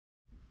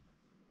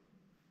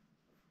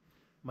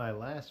My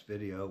last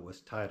video was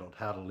titled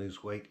How to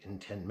Lose Weight in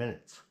 10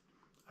 Minutes.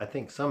 I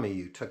think some of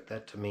you took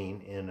that to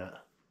mean in an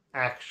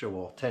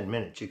actual 10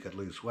 minutes you could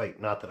lose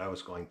weight, not that I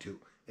was going to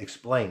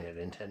explain it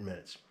in 10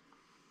 minutes.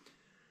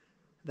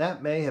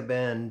 That may have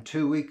been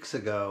 2 weeks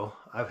ago.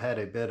 I've had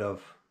a bit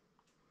of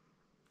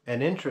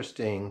an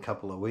interesting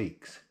couple of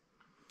weeks.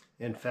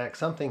 In fact,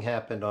 something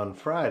happened on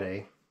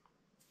Friday,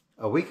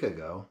 a week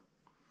ago,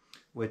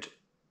 which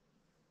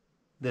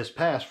this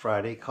past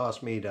Friday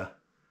caused me to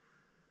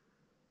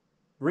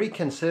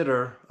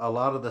reconsider a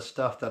lot of the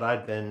stuff that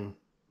I'd been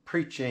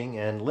preaching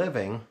and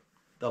living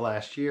the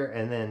last year,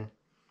 and then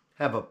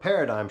have a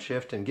paradigm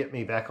shift and get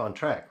me back on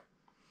track.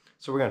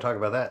 So we're going to talk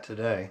about that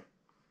today.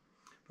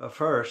 But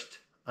first,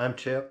 I'm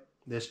Chip.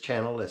 This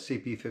channel is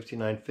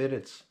CP59 Fit.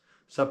 It's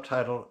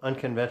subtitled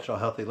Unconventional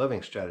Healthy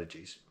Living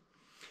Strategies.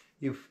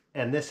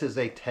 And this is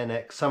a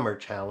 10x summer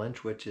challenge,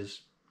 which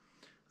is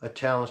a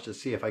challenge to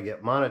see if I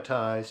get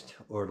monetized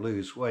or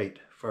lose weight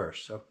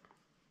first. So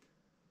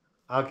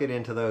I'll get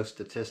into those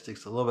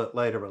statistics a little bit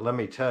later, but let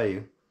me tell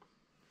you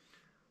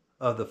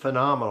of the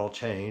phenomenal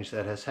change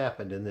that has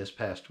happened in this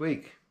past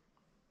week.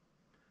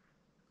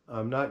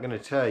 I'm not going to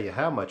tell you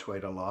how much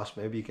weight I lost.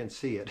 Maybe you can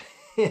see it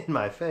in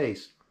my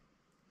face.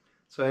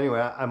 So anyway,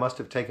 I must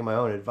have taken my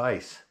own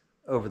advice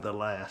over the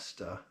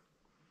last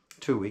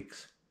 2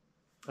 weeks.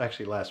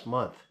 Actually, last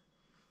month.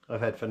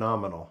 I've had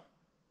phenomenal,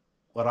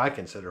 what I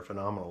consider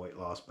phenomenal weight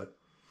loss, but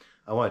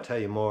I want to tell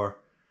you more.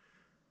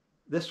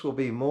 This will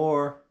be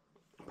more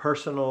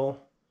personal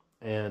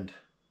and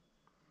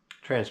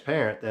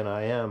transparent than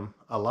I am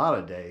a lot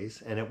of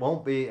days, and it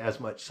won't be as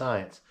much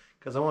science,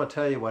 because I want to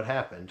tell you what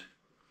happened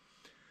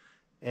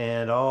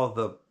and all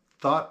the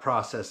thought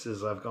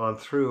processes I've gone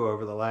through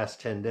over the last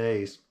 10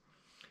 days.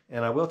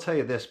 And I will tell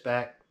you this,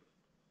 back,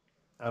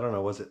 I don't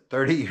know, was it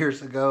 30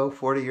 years ago,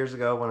 40 years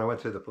ago, when I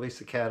went through the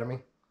police academy?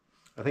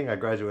 I think I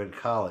graduated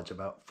college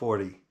about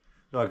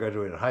I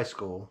graduated high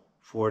school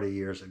 40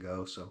 years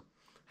ago, so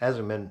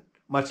hasn't been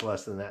much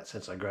less than that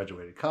since I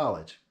graduated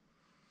college.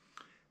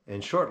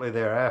 And shortly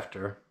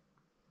thereafter,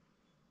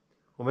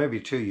 well, maybe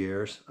 2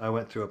 years, I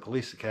went through a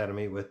police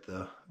academy with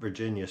the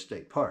Virginia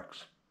State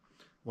Parks.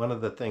 One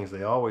of the things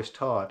they always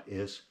taught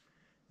is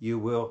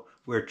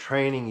we're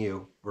training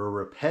you,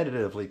 we're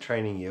repetitively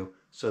training you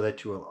so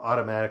that you will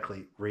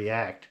automatically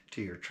react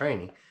to your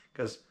training.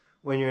 Because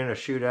when you're in a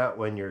shootout,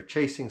 when you're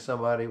chasing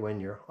somebody,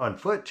 when you're on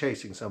foot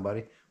chasing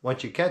somebody,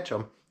 once you catch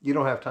them, you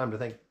don't have time to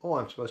think, oh,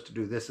 I'm supposed to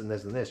do this and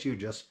this and this. You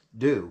just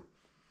do.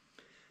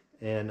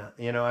 And,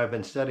 you know, I've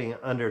been studying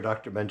under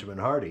Dr. Benjamin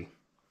Hardy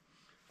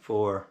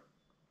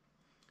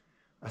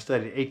I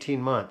studied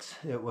 18 months.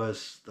 It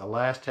was the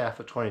last half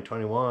of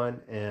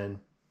 2021 and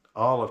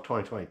all of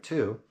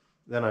 2022.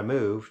 Then I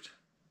moved.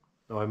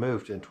 No, I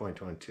moved in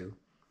 2022,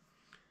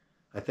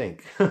 I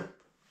think.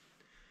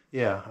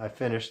 Yeah, I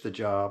finished the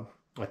job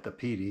at the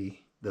PD,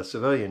 the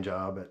civilian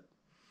job at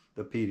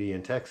the PD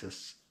in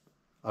Texas,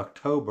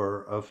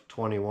 October of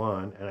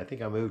 21, and I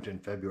think I moved in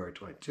February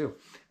 22.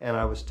 And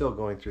I was still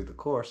going through the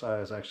course. I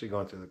was actually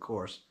going through the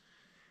course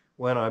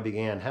when I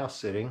began house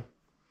sitting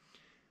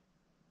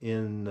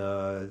in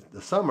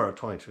the summer of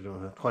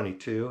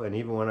 2022, and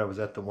even when I was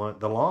at the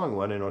long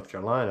one in North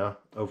Carolina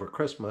over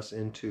Christmas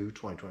into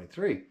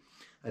 2023.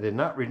 I did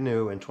not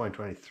renew in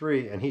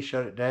 2023, and he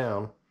shut it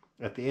down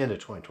at the end of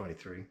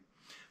 2023.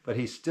 But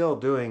he's still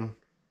doing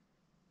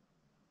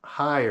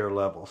higher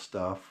level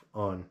stuff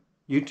on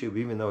YouTube,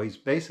 even though he's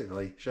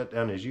basically shut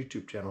down his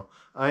YouTube channel.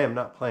 I am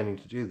not planning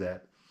to do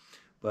that.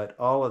 But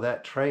all of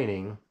that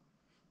training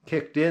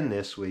kicked in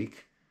this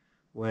week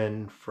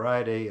when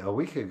Friday, a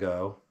week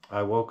ago,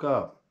 I woke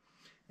up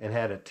and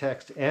had a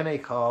text and a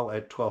call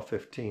at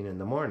 12:15 in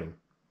the morning.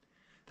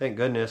 Thank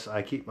goodness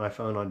I keep my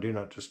phone on Do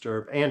Not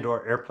Disturb and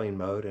or airplane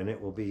mode, and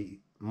it will be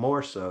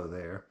more so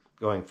there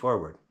going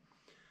forward.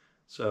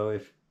 So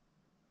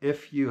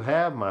if you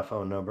have my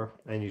phone number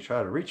and you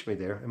try to reach me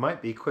there, it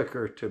might be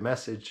quicker to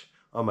message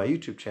on my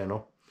YouTube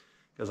channel,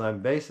 because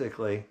I'm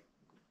basically,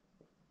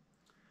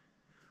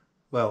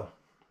 well,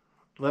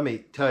 let me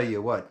tell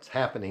you what's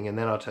happening, and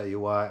then I'll tell you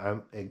why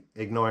I'm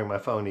ignoring my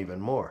phone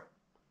even more.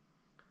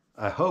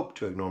 I hope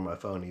to ignore my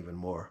phone even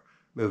more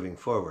moving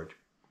forward.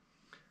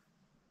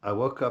 I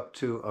woke up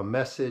to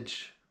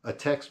a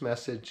text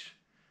message,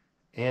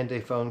 and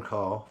a phone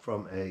call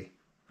from a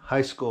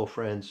high school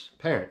friend's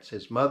parents.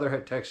 His mother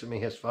had texted me,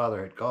 his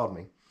father had called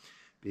me,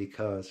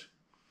 because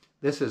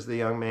this is the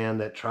young man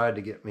that tried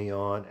to get me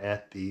on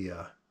at the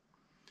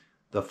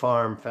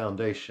farm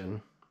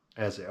foundation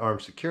as an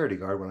armed security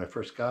guard when I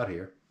first got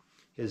here.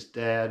 His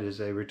dad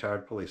is a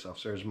retired police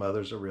officer. His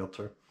mother's a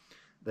realtor.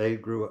 They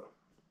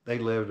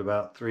lived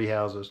about 3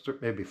 houses,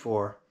 maybe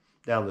 4,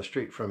 down the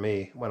street from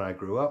me when I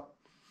grew up.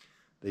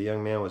 The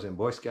young man was in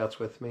Boy Scouts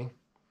with me,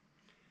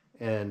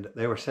 and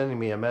they were sending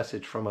me a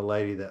message from a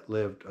lady that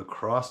lived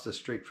across the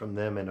street from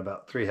them and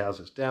about 3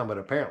 houses down, but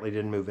apparently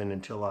didn't move in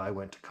until I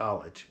went to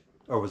college,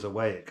 or was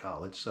away at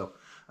college. So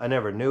I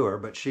never knew her,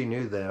 but she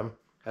knew them,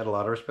 had a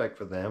lot of respect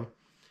for them,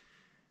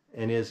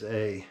 and is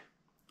a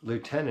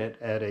lieutenant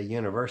at a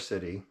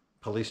university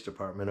police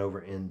department over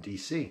in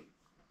DC.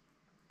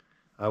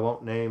 I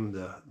won't name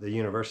the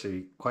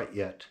university quite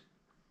yet,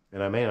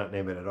 and I may not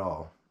name it at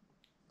all,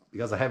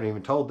 because I haven't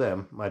even told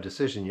them my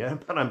decision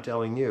yet, but I'm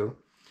telling you,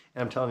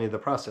 and I'm telling you the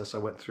process I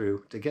went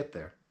through to get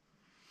there.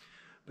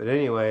 But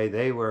anyway,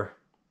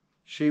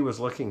 she was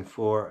looking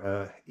for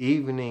an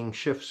evening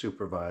shift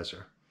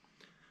supervisor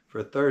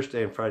for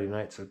Thursday and Friday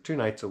night, so 2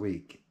 nights a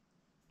week,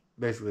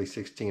 basically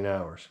 16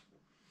 hours.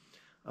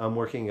 I'm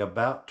working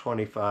about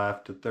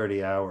 25 to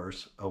 30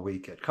 hours a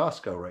week at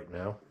Costco right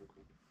now.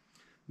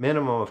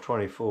 Minimum of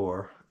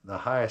 24. The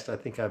highest I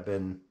think I've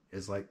been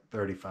is like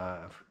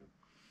 35.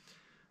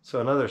 So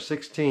another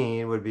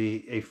 16 would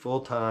be a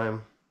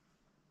full-time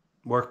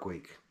work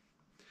week.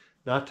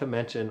 Not to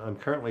mention, I'm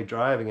currently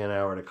driving an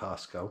hour to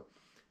Costco,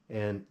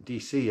 and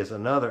DC is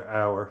another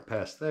hour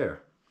past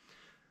there.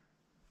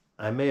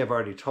 I may have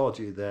already told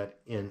you that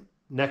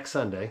next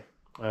Sunday,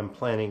 I'm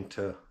planning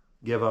to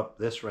give up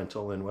this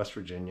rental in West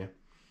Virginia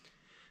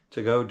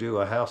to go do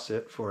a house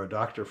sit for a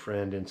doctor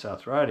friend in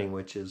South Riding,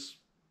 which is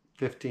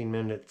 15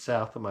 minutes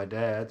south of my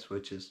dad's,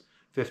 which is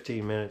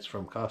 15 minutes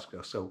from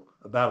Costco. So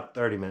about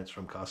 30 minutes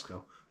from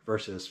Costco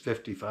versus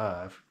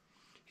 55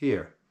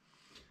 here.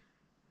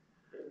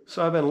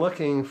 So I've been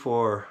looking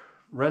for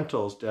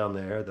rentals down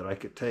there that I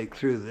could take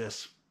through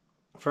this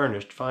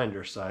furnished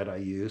finder site I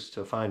use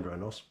to find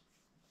rentals.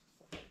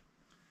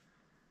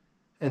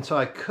 And so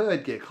I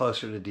could get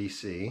closer to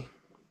DC.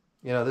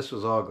 You know, this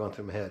was all going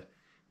through my head.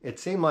 It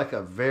seemed like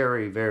a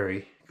very,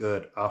 very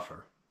good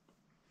offer.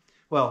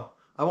 Well,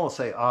 I won't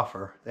say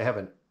offer.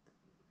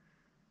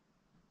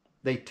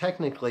 They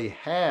technically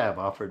have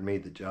offered me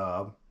the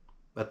job,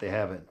 but they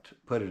haven't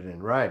put it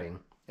in writing.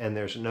 And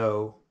there's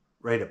no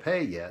rate of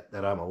pay yet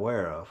that I'm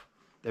aware of.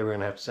 They were going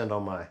to have to send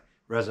all my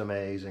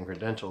resumes and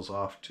credentials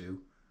off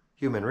to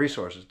Human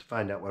Resources to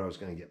find out what I was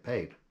going to get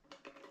paid.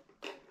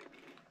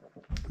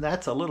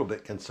 That's a little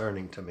bit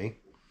concerning to me.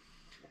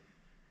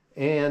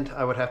 And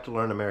I would have to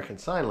learn American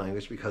Sign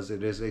Language because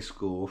it is a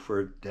school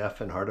for deaf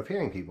and hard of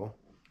hearing people.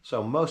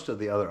 So most of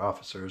the other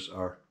officers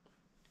are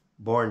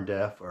born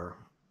deaf or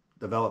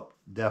develop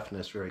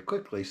deafness very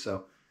quickly.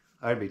 So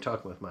I'd be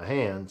talking with my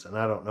hands, and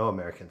I don't know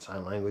American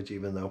Sign Language,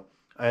 even though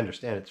I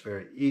understand it's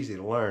very easy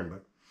to learn.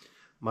 But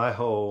my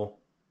whole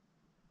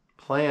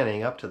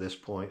planning up to this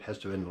point has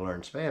been to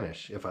learn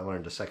Spanish if I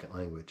learned a second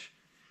language.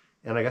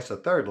 And I guess a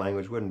third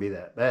language wouldn't be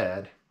that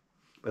bad,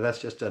 but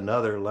that's just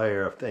another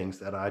layer of things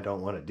that I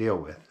don't want to deal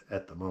with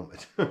at the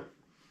moment.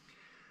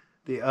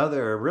 The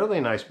other really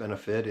nice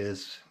benefit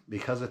is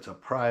because it's a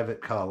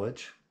private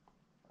college,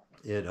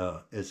 it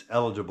is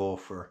eligible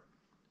for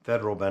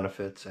federal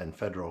benefits and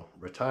federal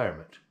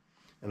retirement.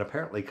 And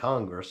apparently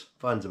Congress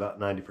funds about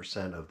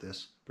 90% of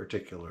this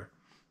particular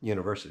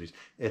universities.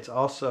 It's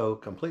also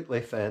completely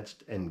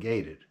fenced and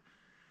gated,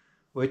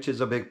 which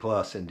is a big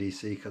plus in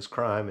DC because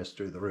crime is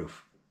through the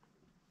roof.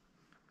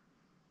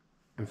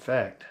 In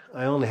fact,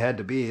 I only had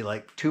to be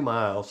like 2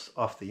 miles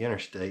off the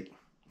interstate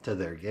to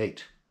their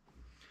gate,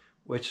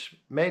 which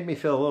made me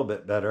feel a little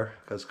bit better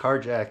because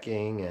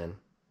carjacking and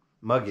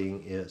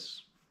mugging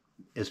is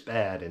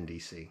bad in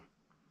DC.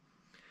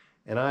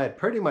 And I had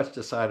pretty much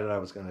decided I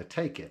was going to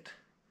take it.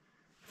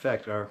 In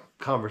fact, our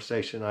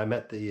conversation, I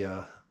met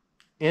the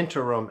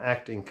interim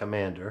acting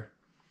commander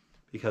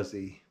because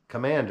the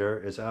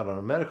commander is out on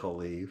a medical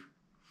leave.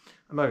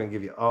 I'm not going to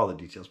give you all the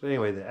details, but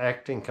anyway, the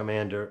acting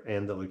commander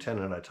and the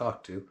lieutenant I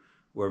talked to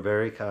were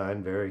very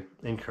kind, very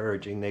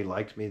encouraging. They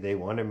liked me. They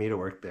wanted me to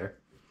work there.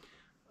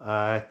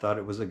 I thought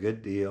it was a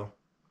good deal.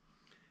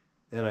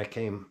 Then I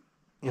came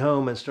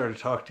home and started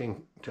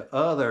talking to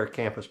other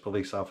campus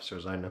police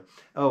officers I know.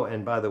 Oh,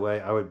 and by the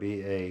way, I would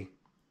be a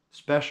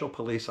special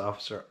police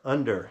officer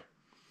under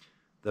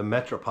the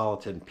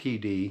Metropolitan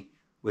PD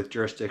with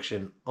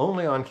jurisdiction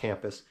only on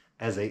campus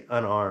as a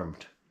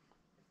unarmed,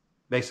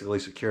 basically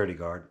security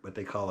guard, but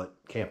they call it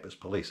campus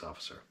police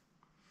officer.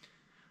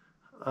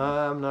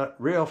 I'm not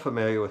real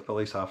familiar with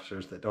police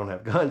officers that don't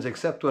have guns,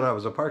 except when I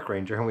was a park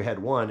ranger and we had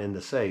one in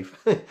the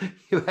safe.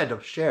 You had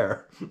to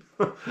share,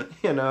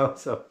 you know,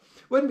 so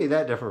wouldn't be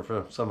that different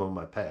from some of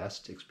my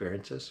past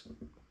experiences.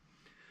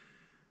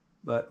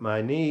 But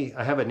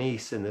I have a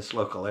niece in this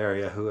local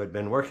area who had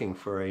been working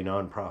for a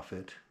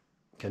nonprofit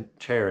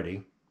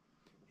charity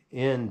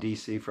in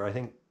DC for, I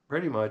think,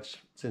 pretty much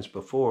since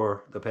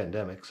before the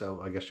pandemic.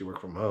 So I guess she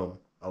worked from home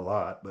a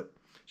lot, but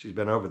she's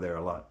been over there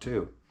a lot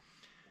too.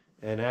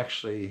 And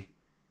actually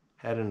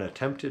had an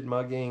attempted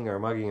mugging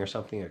or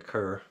something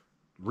occur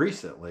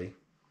recently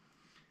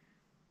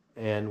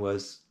and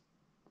was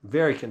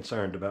very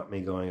concerned about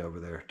me going over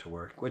there to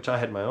work, which I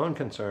had my own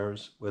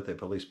concerns with a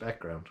police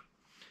background.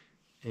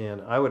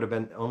 And I would have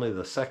been only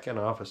the second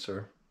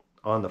officer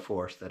on the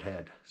force that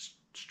had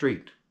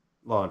street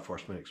law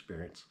enforcement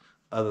experience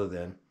other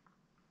than,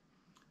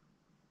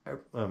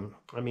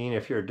 I mean,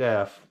 if you're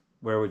deaf,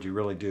 where would you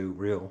really do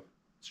real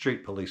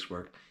street police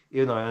work?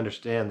 Even though I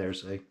understand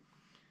there's a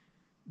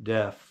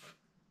deaf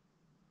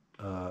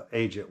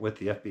agent with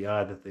the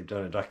FBI that they've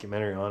done a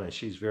documentary on, and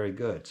she's very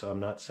good. So I'm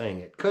not saying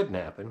it couldn't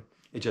happen.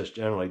 It just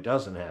generally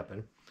doesn't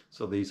happen.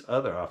 So these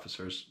other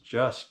officers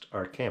just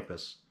are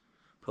campus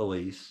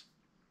police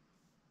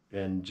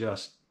and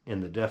just in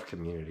the deaf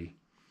community.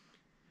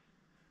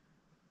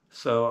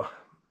 So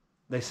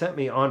they sent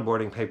me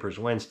onboarding papers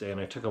Wednesday,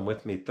 and I took them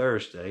with me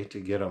Thursday to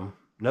get them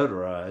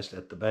notarized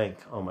at the bank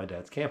on my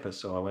dad's campus.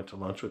 So I went to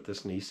lunch with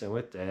this niece and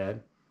with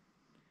Dad,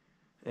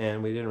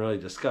 and we didn't really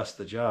discuss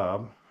the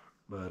job,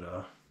 but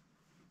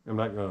I'm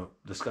not going to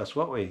discuss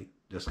what we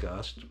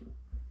discussed.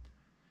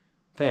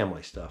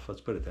 Family stuff,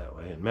 let's put it that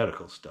way, and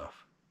medical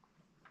stuff.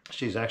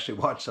 She's actually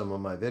watched some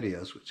of my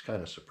videos, which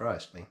kind of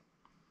surprised me.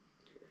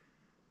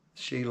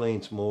 She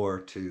leans more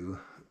to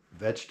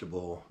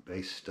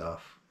vegetable-based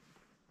stuff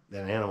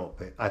than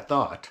animal-based, I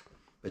thought.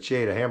 But she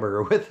ate a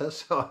hamburger with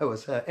us, so I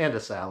was, and a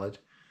salad.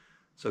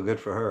 So good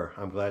for her.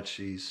 I'm glad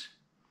she's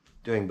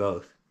doing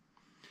both.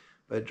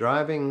 But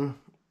driving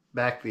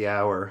back the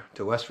hour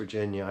to West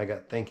Virginia, I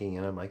got thinking,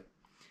 and I'm like,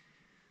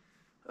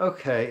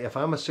 okay, if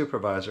I'm a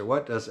supervisor,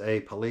 what does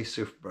a police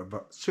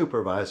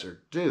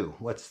supervisor do?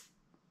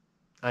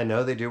 I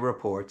know they do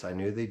reports. I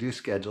knew they do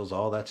schedules,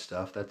 all that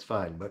stuff. That's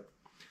fine. But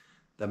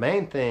the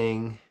main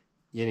thing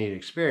you need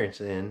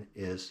experience in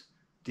is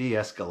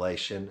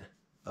de-escalation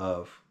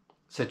of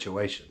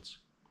situations.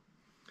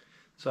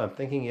 So I'm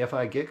thinking, if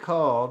I get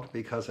called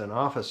because an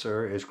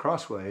officer is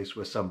crossways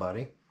with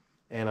somebody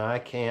and I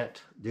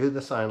can't do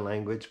the sign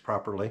language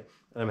properly,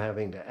 and I'm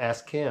having to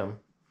ask him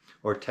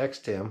or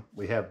text him.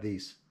 We have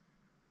these,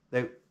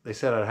 they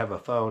said I'd have a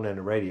phone and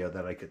a radio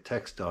that I could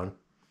text on.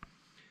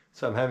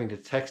 So I'm having to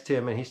text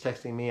him and he's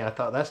texting me. I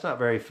thought that's not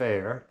very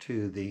fair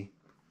to the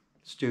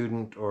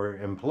student or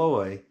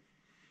employee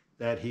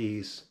that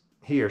he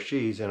or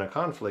she's in a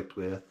conflict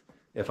with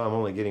if I'm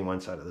only getting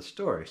one side of the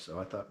story. So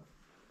I thought,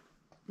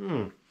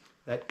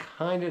 that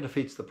kind of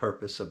defeats the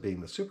purpose of being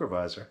the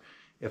supervisor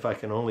if I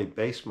can only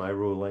base my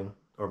ruling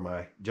or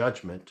my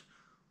judgment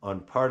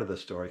on part of the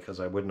story, because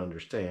I wouldn't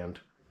understand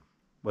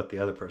what the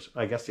other person,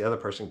 I guess the other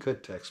person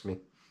could text me.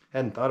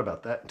 Hadn't thought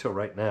about that until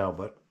right now,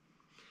 but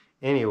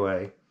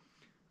anyway,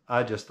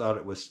 I just thought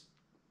it was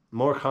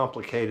more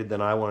complicated than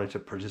I wanted to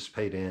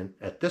participate in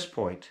at this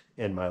point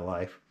in my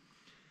life.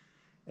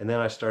 And then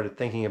I started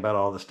thinking about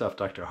all the stuff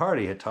Dr.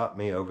 Hardy had taught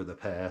me over the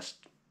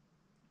past,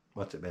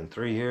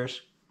 3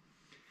 years,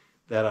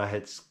 that I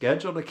had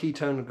scheduled a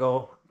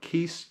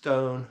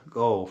keystone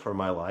goal for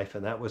my life,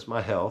 and that was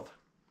my health.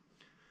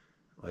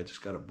 I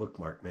just got a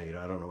bookmark made.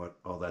 I don't know what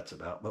all that's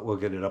about, but we'll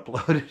get it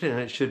uploaded, and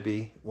it should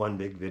be one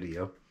big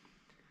video.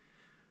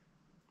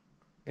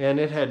 And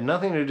it had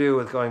nothing to do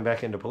with going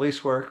back into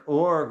police work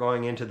or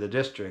going into the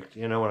district.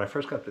 You know, when I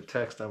first got the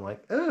text, I'm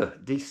like, ugh,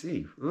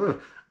 D.C. Ugh.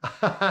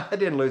 I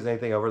didn't lose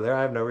anything over there.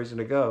 I have no reason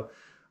to go.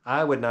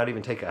 I would not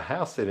even take a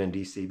house sit in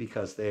D.C.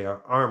 because they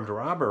are armed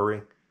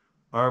robbing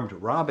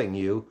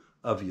you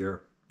of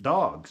your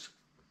dogs.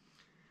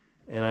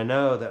 And I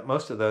know that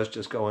most of those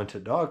just go into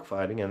dog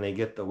fighting, and they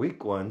get the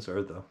weak ones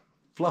or the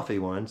fluffy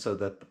ones so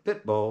that the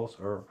pit bulls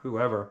or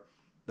whoever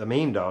the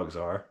mean dogs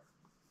are.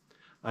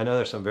 I know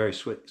there's some very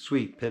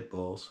sweet pit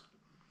bulls,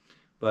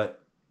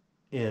 but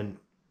in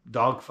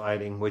dog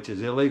fighting, which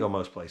is illegal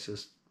most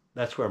places,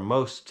 that's where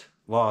most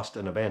lost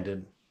and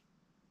abandoned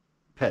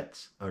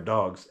pets or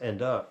dogs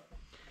end up.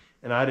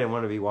 And I didn't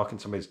want to be walking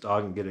somebody's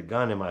dog and get a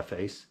gun in my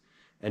face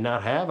and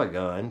not have a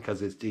gun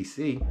because it's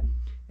DC.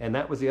 And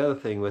that was the other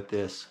thing with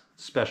this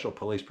special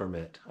police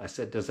permit. I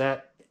said, does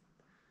that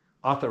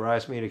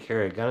authorize me to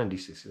carry a gun in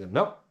DC? She said,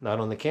 nope, not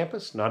on the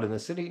campus, not in the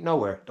city,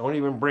 nowhere. Don't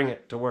even bring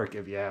it to work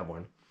if you have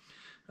one.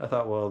 I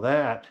thought, well,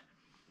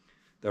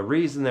 the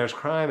reason there's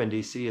crime in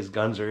DC is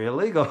guns are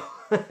illegal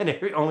and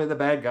only the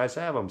bad guys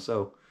have them.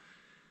 So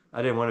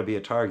I didn't want to be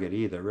a target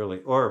either, really,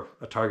 or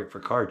a target for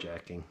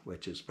carjacking,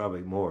 which is probably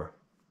more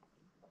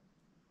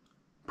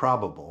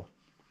probable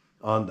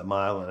on the 1.5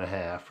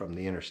 miles from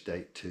the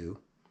interstate to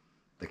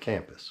the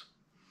campus.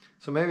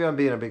 So maybe I'm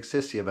being a big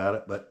sissy about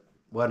it, but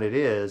what it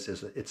is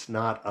it's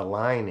not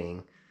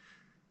aligning.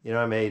 You know,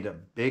 I made a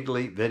big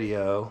leap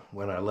video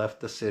when I left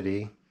the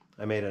city.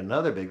 I made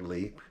another big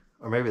leap,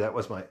 or maybe that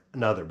was my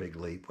another big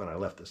leap when I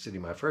left the city.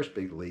 My first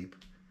big leap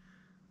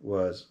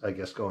was, I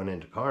guess, going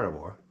into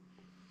carnivore.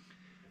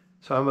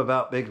 So I'm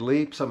about big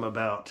leaps. I'm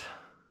about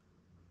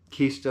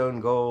keystone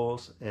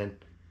goals and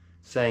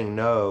saying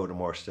no to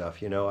more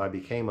stuff. You know, I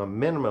became a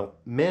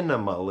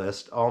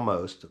minimalist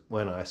almost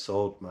when I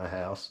sold my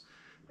house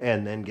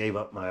and then gave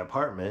up my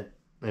apartment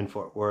in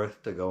Fort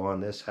Worth to go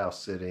on this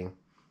house sitting,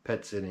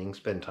 pet sitting,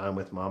 spend time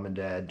with mom and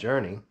dad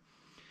journey.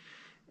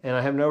 And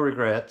I have no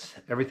regrets.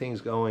 Everything's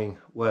going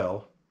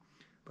well,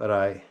 but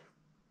I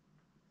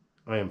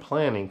am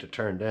planning to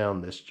turn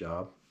down this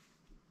job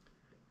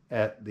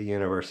at the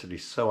university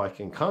so I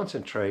can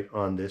concentrate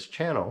on this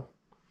channel,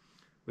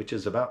 which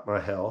is about my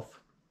health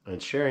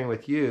and sharing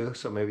with you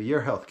so maybe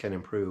your health can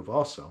improve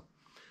also.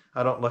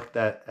 I don't look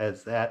at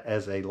that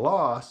as a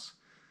loss.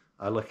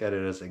 I look at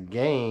it as a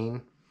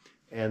gain.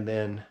 And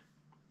then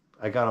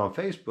I got on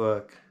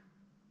Facebook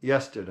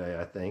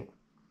yesterday, I think,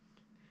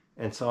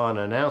 and saw an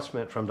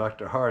announcement from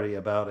Dr. Hardy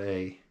about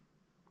a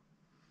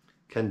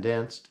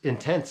condensed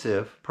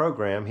intensive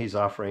program he's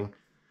offering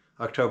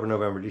October,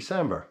 November,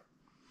 December.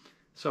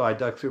 So I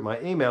dug through my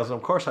emails, and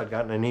of course I'd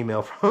gotten an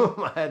email from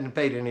him I hadn't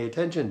paid any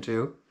attention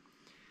to.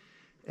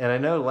 And I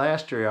know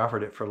last year he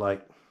offered it for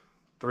like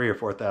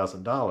 $3,000 or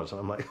 $4,000.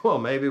 I'm like, well,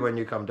 maybe when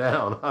you come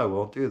down, I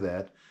will do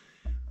that.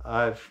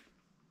 I'm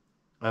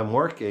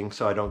working,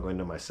 so I don't go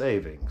into my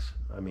savings.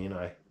 I mean,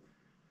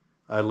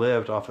 I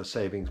lived off of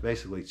savings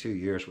basically 2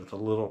 years with a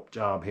little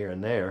job here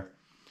and there,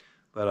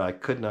 but I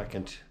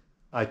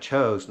I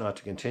chose not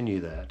to continue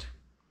that.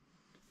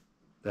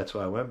 That's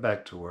why I went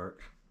back to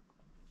work.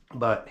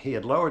 But he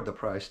had lowered the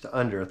price to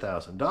under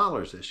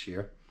 $1,000 this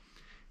year,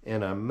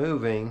 and I'm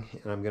moving,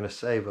 and I'm going to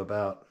save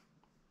about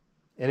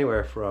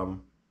anywhere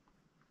from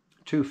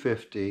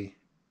 $250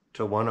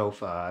 to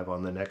 $105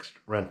 on the next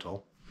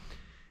rental.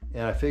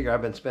 And I figure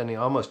I've been spending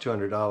almost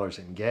 $200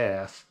 in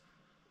gas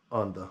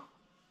on the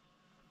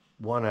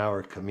 1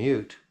 hour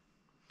commute.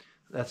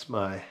 That's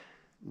my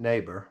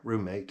neighbor,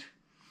 roommate,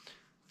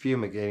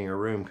 fumigating her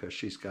room because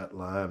she's got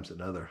Lyme's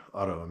and other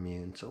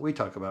autoimmune. So we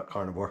talk about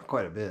carnivore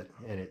quite a bit,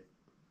 and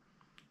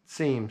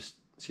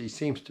she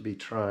seems to be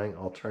trying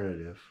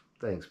alternative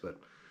things. But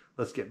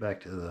let's get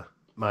back to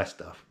my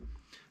stuff.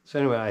 So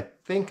anyway, I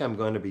think I'm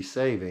going to be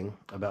saving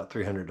about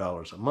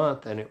 $300 a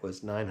month, and it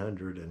was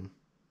 $997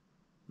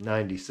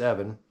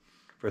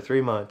 for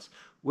 3 months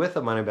with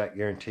a money-back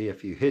guarantee.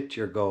 If you hit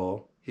your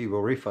goal, he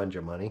will refund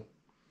your money.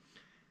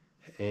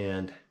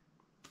 And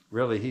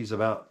really, he's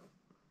about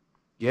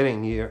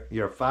getting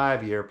your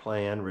 5-year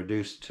plan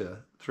reduced to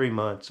 3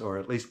 months, or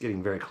at least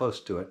getting very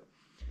close to it.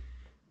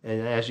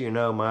 And as you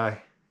know, my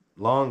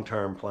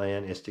long-term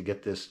plan is to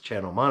get this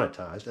channel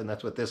monetized, and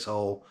that's what this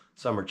whole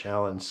Summer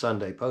Challenge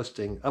Sunday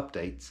posting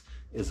updates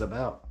is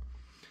about.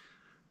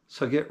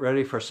 So get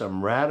ready for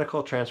some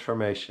radical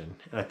transformation.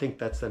 And I think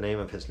that's the name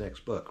of his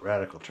next book,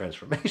 Radical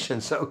Transformation.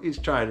 So he's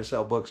trying to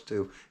sell books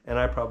too, and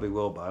I probably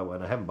will buy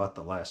one. I haven't bought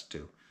the last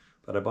 2,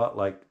 but I bought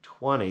like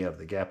 20 of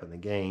The Gap and the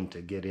Gain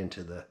to get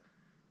into the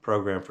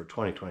program for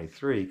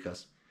 2023,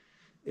 because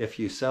if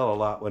you sell a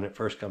lot when it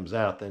first comes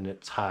out, then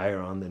it's higher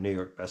on the New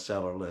York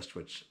bestseller list,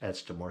 which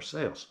adds to more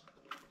sales.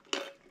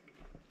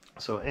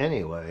 So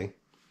anyway,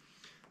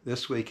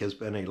 this week has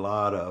been a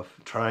lot of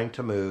trying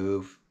to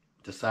move,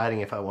 deciding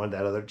if I wanted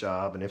that other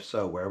job, and if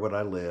so, where would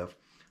I live?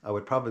 I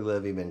would probably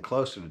live even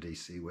closer to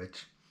DC,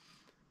 which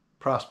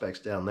prospects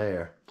down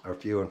there are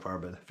few and far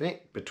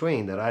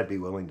between that I'd be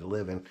willing to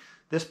live in.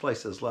 This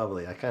place is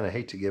lovely. I kind of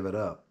hate to give it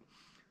up,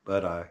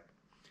 but I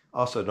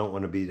also don't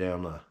want to be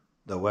down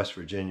the West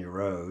Virginia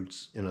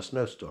roads in a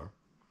snowstorm.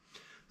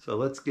 So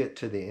let's get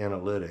to the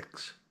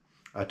analytics.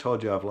 I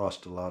told you I've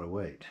lost a lot of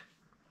weight.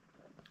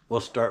 We'll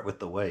start with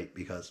the weight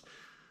because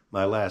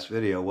my last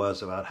video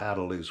was about how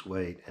to lose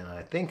weight, and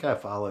I think I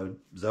followed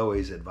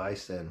Zoe's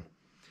advice and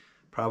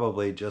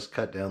probably just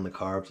cut down the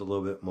carbs a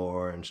little bit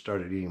more and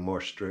started eating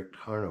more strict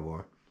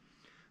carnivore.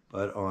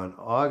 But on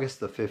August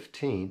the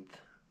 15th,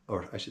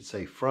 or I should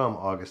say from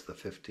August the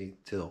 15th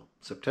till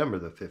September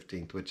the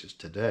 15th, which is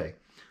today,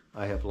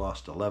 I have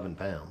lost 11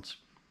 pounds,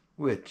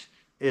 which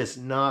is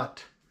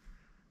not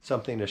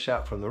something to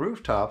shout from the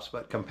rooftops,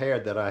 but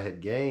compared that I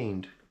had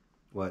gained,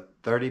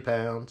 30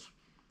 pounds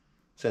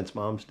since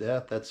Mom's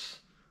death, that's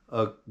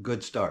a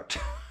good start.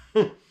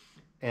 And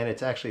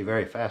it's actually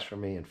very fast for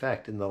me. In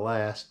fact, in the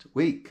last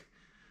week,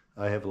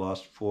 I have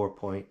lost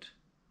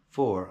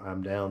 4.4.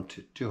 I'm down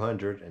to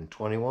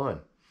 221,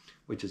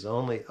 which is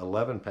only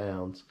 11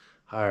 pounds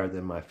higher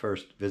than my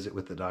first visit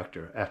with the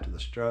doctor after the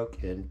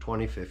stroke in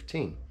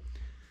 2015.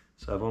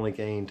 So I've only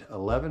gained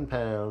 11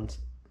 pounds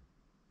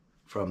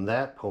from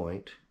that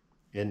point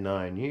in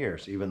 9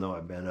 years, even though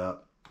I've been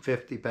up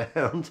 50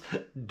 pounds,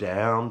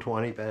 down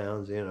 20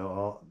 pounds,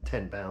 all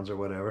 10 pounds or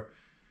whatever.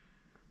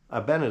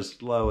 I've been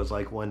as low as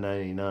like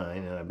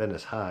 199, and I've been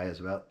as high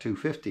as about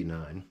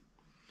 259.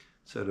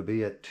 So to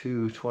be at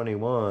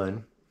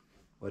 221,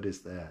 what is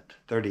that?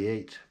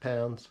 38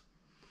 pounds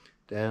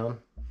down.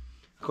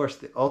 Of course,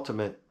 the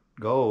ultimate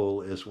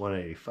goal is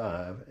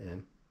 185,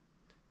 and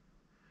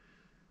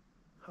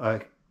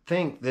I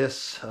think the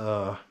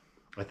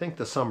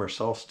summer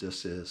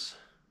solstice is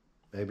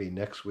maybe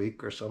next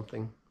week or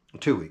something,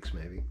 2 weeks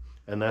maybe,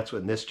 and that's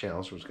when this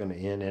challenge was going to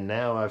end. And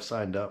now I've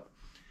signed up,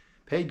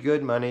 paid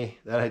good money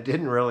that I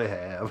didn't really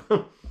have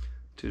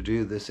to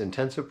do this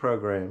intensive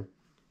program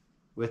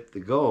with the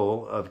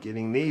goal of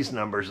getting these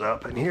numbers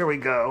up. And here we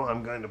go.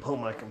 I'm going to pull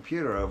my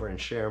computer over and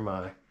share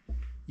my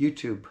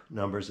YouTube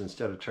numbers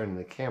instead of turning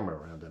the camera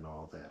around and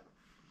all that.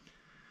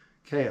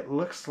 Okay, it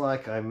looks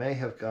like I may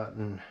have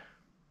gotten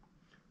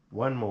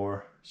one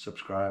more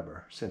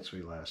subscriber since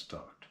we last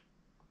talked.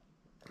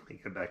 Let me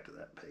get back to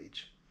that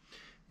page.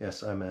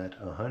 Yes, I'm at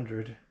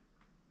 100.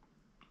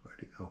 Where'd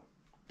it go?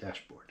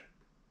 Dashboard.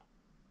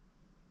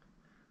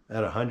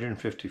 At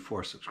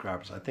 154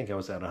 subscribers. I think I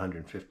was at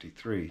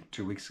 153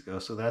 2 weeks ago,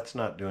 so that's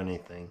not doing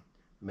anything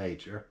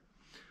major.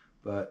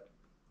 But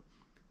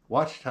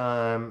watch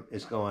time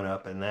is going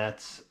up, and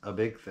that's a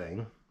big thing.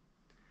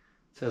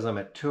 It says I'm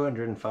at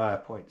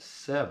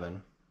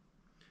 205.7,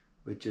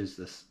 which is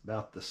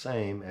about the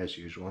same as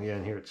usual. Yeah,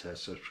 and here it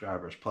says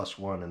subscribers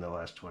 +1 in the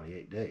last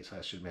 28 days.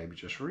 I should maybe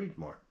just read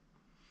more.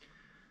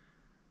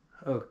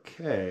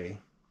 Okay.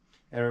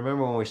 And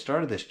remember when we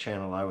started this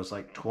channel, I was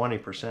like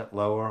 20%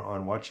 lower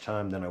on watch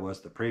time than I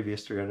was the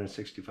previous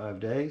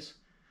 365 days.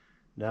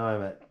 Now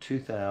I'm at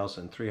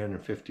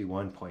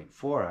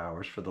 2,351.4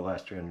 hours for the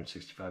last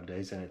 365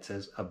 days, and it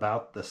says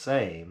about the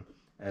same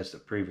as the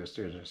previous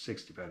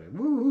 365 days.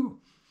 Woo!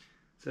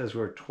 It says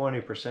we're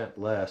 20%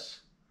 less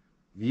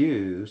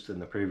views than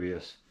the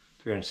previous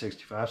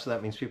 365, so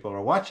that means people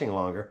are watching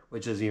longer,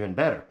 which is even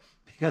better,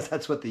 because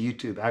that's what the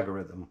YouTube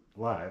algorithm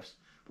likes.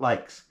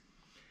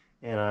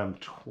 And I'm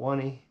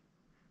 20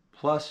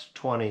 plus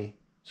 20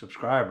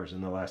 subscribers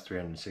in the last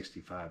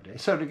 365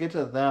 days. So to get to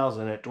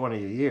 1,000 at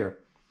 20 a year,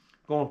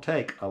 it's going to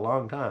take a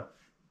long time.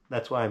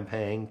 That's why I'm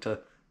paying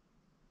to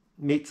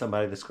meet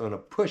somebody that's going to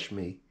push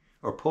me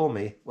or pull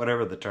me,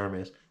 whatever the term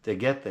is, to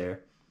get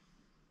there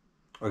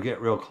or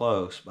get real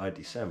close by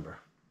December.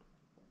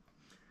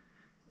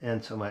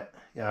 And so I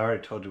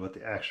already told you what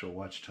the actual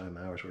watch time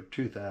hours were,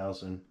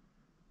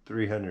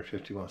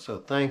 2,351. So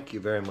thank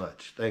you very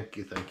much. Thank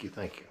you, thank you,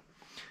 thank you.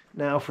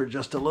 Now for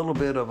just a little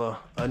bit of a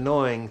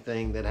annoying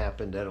thing that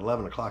happened at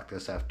 11 o'clock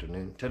this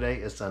afternoon. Today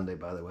is Sunday,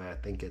 by the way. I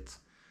think it's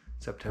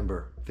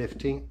September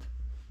 15th.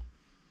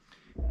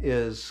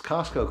 Is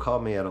Costco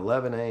called me at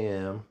 11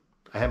 a.m.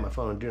 I had my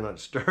phone on Do Not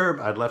Disturb.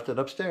 I'd left it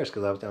upstairs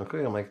because I was down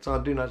cooking. I'm like, it's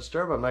on Do Not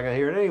Disturb. I'm not going to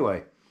hear it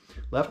anyway.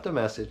 Left a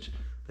message.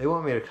 They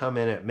want me to come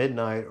in at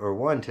midnight or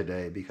 1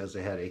 today because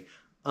they had a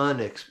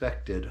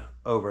unexpected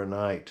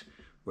overnight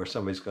where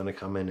somebody's going to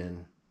come in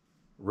and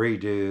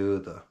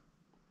redo the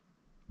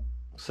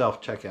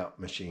self-checkout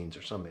machines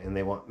or something, and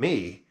they want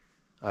me.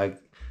 They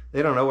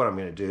don't know what I'm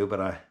going to do,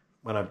 but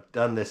when I've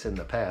done this in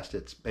the past,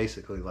 it's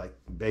basically like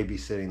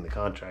babysitting the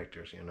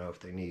contractors. You know, if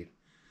they need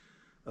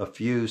a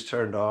fuse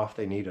turned off,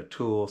 they need a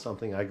tool,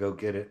 something, I go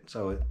get it.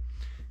 So it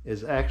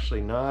is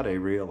actually not a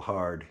real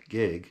hard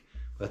gig,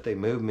 but they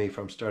moved me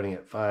from starting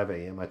at 5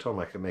 a.m. I told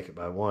them I could make it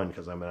by 1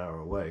 because I'm an hour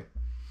away.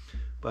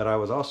 But I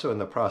was also in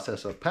the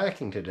process of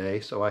packing today,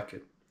 so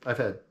I've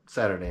had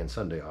Saturday and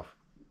Sunday off.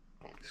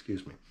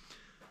 Excuse me.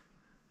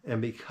 And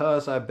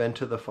because I've been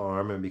to the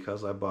farm and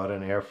because I bought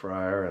an air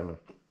fryer and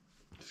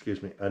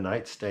a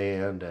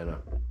nightstand and a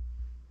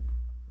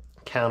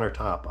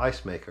countertop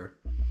ice maker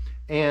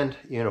and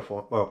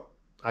uniform, well,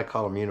 I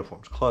call them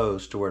uniforms,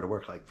 clothes to wear to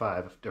work, like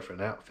 5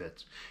 different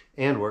outfits,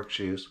 and work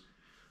shoes.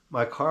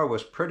 My car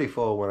was pretty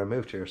full when I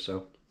moved here,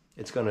 so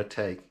it's going to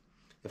take,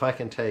 if I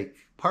can take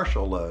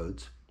partial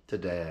loads to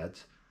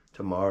Dad's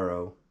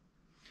tomorrow,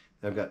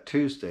 I've got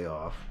Tuesday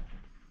off,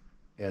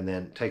 and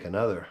then take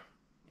another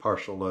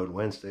partial load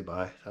Wednesday.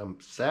 By the time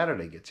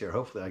Saturday gets here,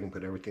 hopefully I can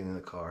put everything in the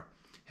car,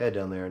 head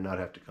down there and not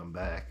have to come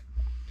back.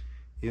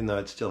 Even though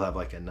I'd still have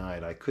like a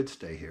night, I could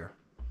stay here.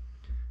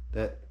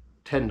 That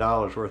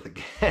 $10 worth of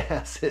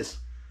gas is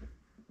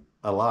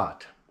a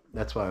lot.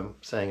 That's why I'm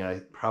saying I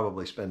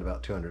probably spend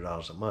about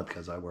 $200 a month,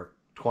 because I work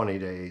 20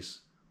 days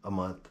a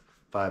month,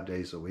 5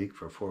 days a week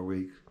for 4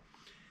 weeks.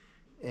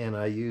 And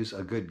I use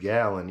a good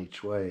gallon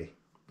each way.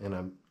 And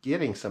I'm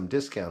getting some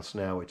discounts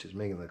now, which is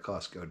making the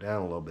cost go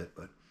down a little bit,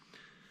 but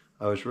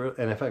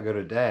and if I go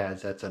to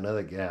Dad's, that's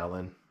another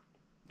gallon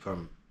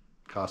from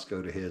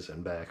Costco to his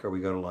and back, or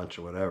we go to lunch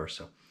or whatever.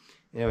 So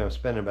anyway, I'm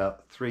spending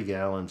about 3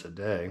 gallons a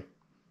day,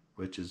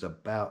 which is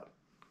about,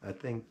 I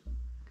think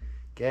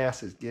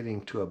gas is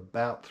getting to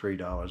about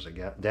 $3 a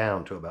gallon,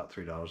 down to about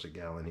 $3 a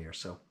gallon here.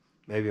 So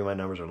maybe my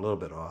numbers are a little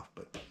bit off,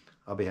 but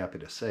I'll be happy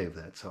to save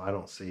that. So I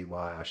don't see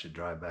why I should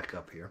drive back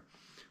up here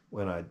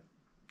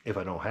if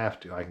I don't have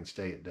to. I can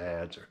stay at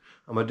Dad's, or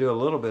I'm going to do a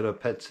little bit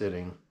of pet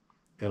sitting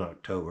in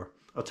October.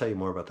 I'll tell you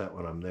more about that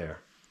when I'm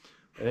there.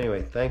 But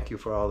anyway, thank you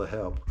for all the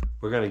help.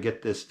 We're going to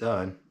get this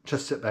done.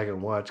 Just sit back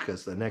and watch,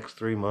 because the next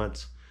 3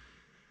 months,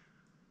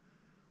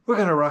 we're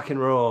going to rock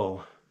and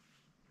roll.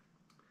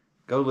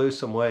 Go lose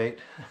some weight,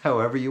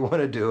 however you want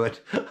to do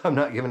it. I'm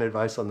not giving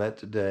advice on that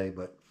today,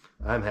 but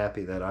I'm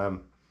happy that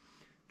I'm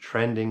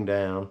trending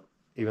down,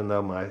 even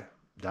though my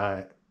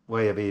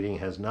way of eating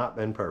has not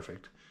been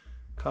perfect.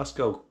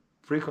 Costco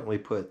frequently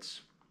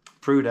puts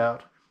fruit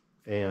out,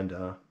 and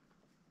I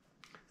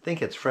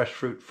think it's Fresh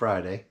Fruit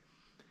Friday,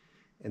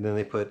 and then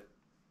they put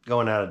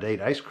going out of date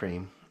ice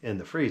cream in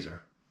the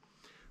freezer.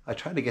 I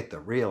tried to get the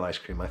real ice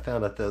cream. I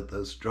found out that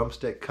those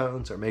drumstick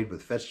cones are made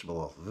with vegetable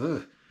oil.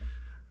 Ugh.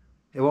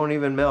 It won't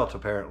even melt,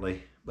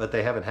 apparently, but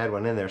they haven't had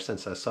one in there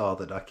since I saw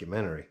the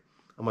documentary.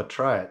 I'm going to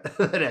try it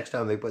the next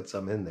time they put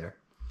some in there.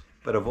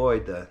 But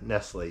avoid the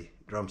Nestle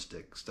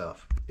drumstick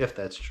stuff, if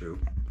that's true.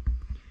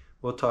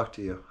 We'll talk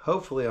to you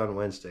hopefully on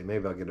Wednesday.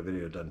 Maybe I'll get a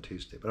video done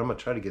Tuesday, but I'm going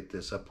to try to get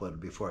this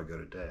uploaded before I go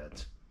to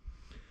Dad's.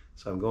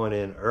 So I'm going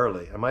in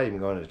early. I might even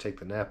go in to take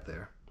the nap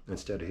there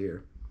instead of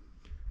here.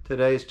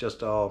 Today's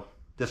just all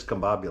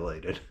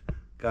discombobulated.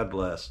 God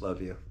bless.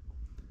 Love you.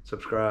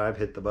 Subscribe.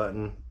 Hit the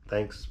button.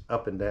 Thanks.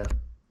 Up and down.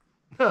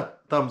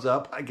 Thumbs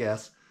up, I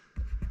guess.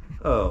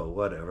 Oh,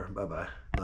 whatever. Bye-bye.